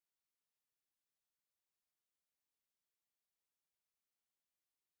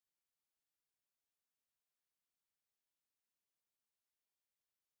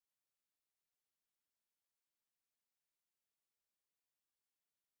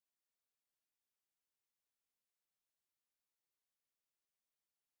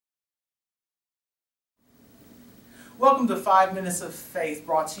Welcome to 5 Minutes of Faith,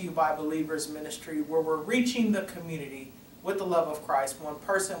 brought to you by Believers Ministry, where we're reaching the community with the love of Christ, one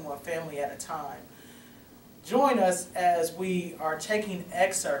person, one family at a time. Join us as we are taking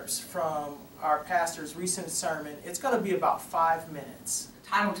excerpts from our pastor's recent sermon. It's going to be about 5 minutes. The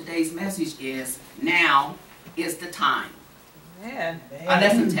title of today's message is, Now is the Time. Amen. Our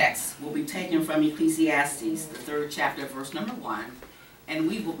lesson text will be taken from Ecclesiastes, the 3rd chapter, verse number 1. And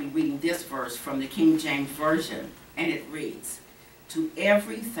we will be reading this verse from the King James Version. And it reads, To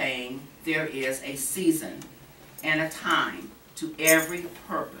everything there is a season and a time to every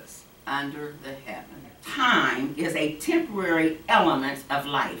purpose under the heaven. Time is a temporary element of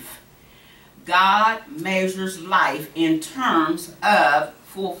life. God measures life in terms of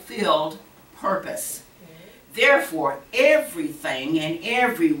fulfilled purpose. Therefore, everything and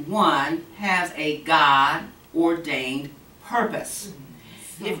everyone has a God-ordained purpose.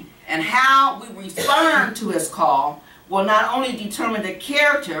 And how we respond to His call will not only determine the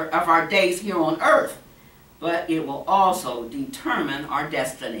character of our days here on earth, but it will also determine our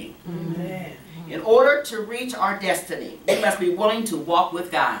destiny. Amen. In order to reach our destiny, we must be willing to walk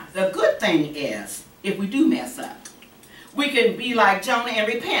with God. The good thing is, if we do mess up, we can be like Jonah and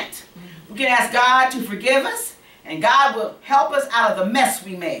repent. We can ask God to forgive us, and God will help us out of the mess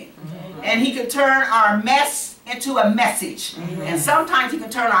we made. And He can turn our mess into a message. And sometimes He can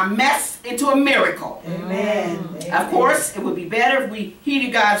turn our mess into a miracle. Amen. Of course, it would be better if we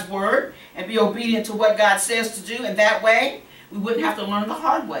heeded God's word and be obedient to what God says to do, and that way we wouldn't have to learn the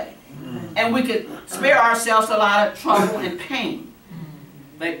hard way. And we could spare ourselves a lot of trouble and pain.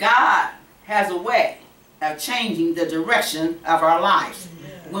 But God has a way of changing the direction of our lives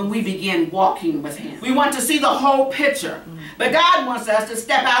when we begin walking with Him. We want to see the whole picture. But God wants us to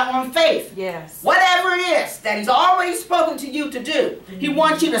step out on faith. Yes. Whatever it is that He's already spoken to you to do, He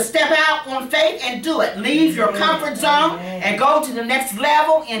wants you to step out on faith and do it. Leave your comfort zone and go to the next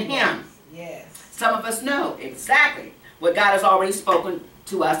level in Him. Yes. Some of us know exactly what God has already spoken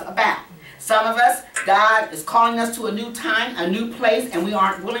to us about. Some of us, God is calling us to a new time, a new place, and we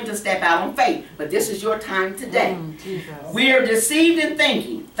aren't willing to step out on faith. But this is your time today. We are deceived in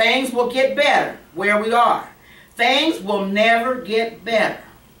thinking things will get better where we are. Things will never get better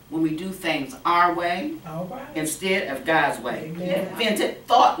when we do things our way instead of God's way. Vented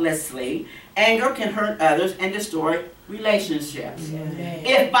thoughtlessly, anger can hurt others and destroy relationships.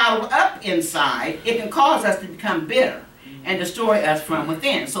 If bottled up inside, it can cause us to become bitter and destroy us from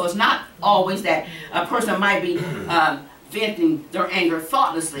within. So it's not always that a person might be venting their anger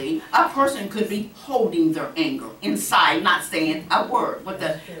thoughtlessly. A person could be holding their anger inside, not saying a word, with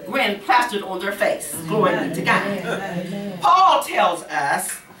the grin plastered on their face. Glory be to God. Paul tells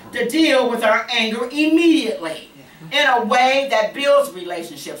us to deal with our anger immediately in a way that builds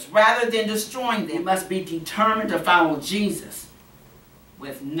relationships rather than destroying them. We must be determined to follow Jesus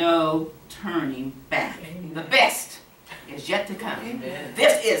with no turning back. The best is yet to come. Amen.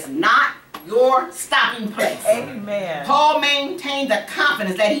 This is not your stopping place. Amen. Paul maintained the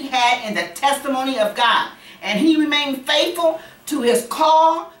confidence that he had in the testimony of God, and he remained faithful to his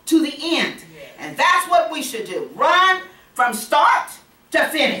call to the end. And that's what we should do. Run from start to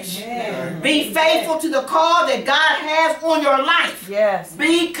finish. Amen. Be faithful to the call that God has on your life. Yes.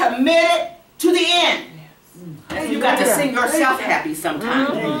 Be committed to the end. You got to sing yourself happy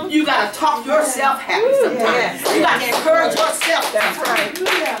sometimes. You got to talk yourself happy sometimes. You got to encourage yourself sometimes.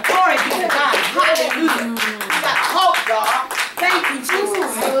 Glory be to God. Hallelujah. You got hope, y'all. Thank you, Jesus.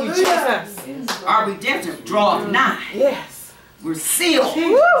 Thank you, Jesus. Our redemption draweth nigh. Yes. We're sealed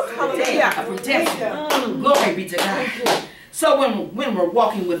for the day of redemption. Glory be to God. So when we're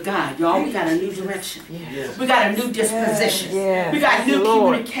walking with God, y'all, we got a new direction. Yes. We got a new disposition. Yes. We got new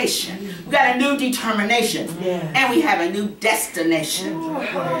communication. We got a new determination. Yes. And we have a new destination.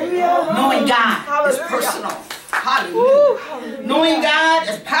 Knowing God is personal. Hallelujah. Knowing God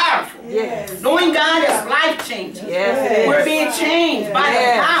is powerful. Yes. Knowing God is life-changing. Yes. We're being changed by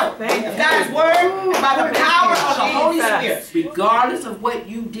the power of God's Word and by the power of the Holy Spirit. Regardless of what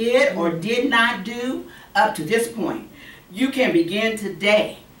you did or did not do up to this point, you can begin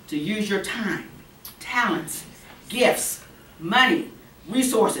today to use your time, talents, gifts, money,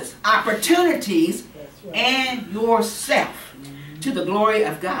 resources, opportunities, and yourself to the glory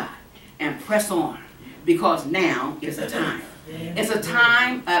of God and press on, because now is a time. It's a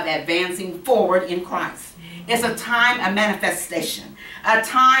time of advancing forward in Christ. It's a time of manifestation, a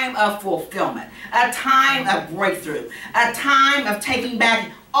time of fulfillment, a time of breakthrough, a time of taking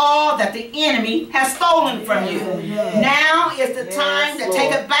back all that the enemy has stolen from you. Now is the time to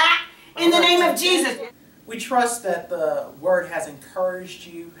take it back in the name of Jesus. We trust that the word has encouraged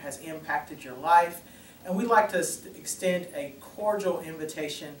you, has impacted your life, And we'd like to extend a cordial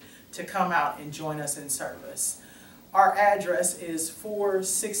invitation to come out and join us in service. Our address is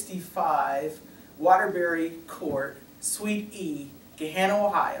 465 Waterbury Court, Suite E, Gahanna,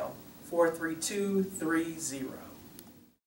 Ohio, 43230.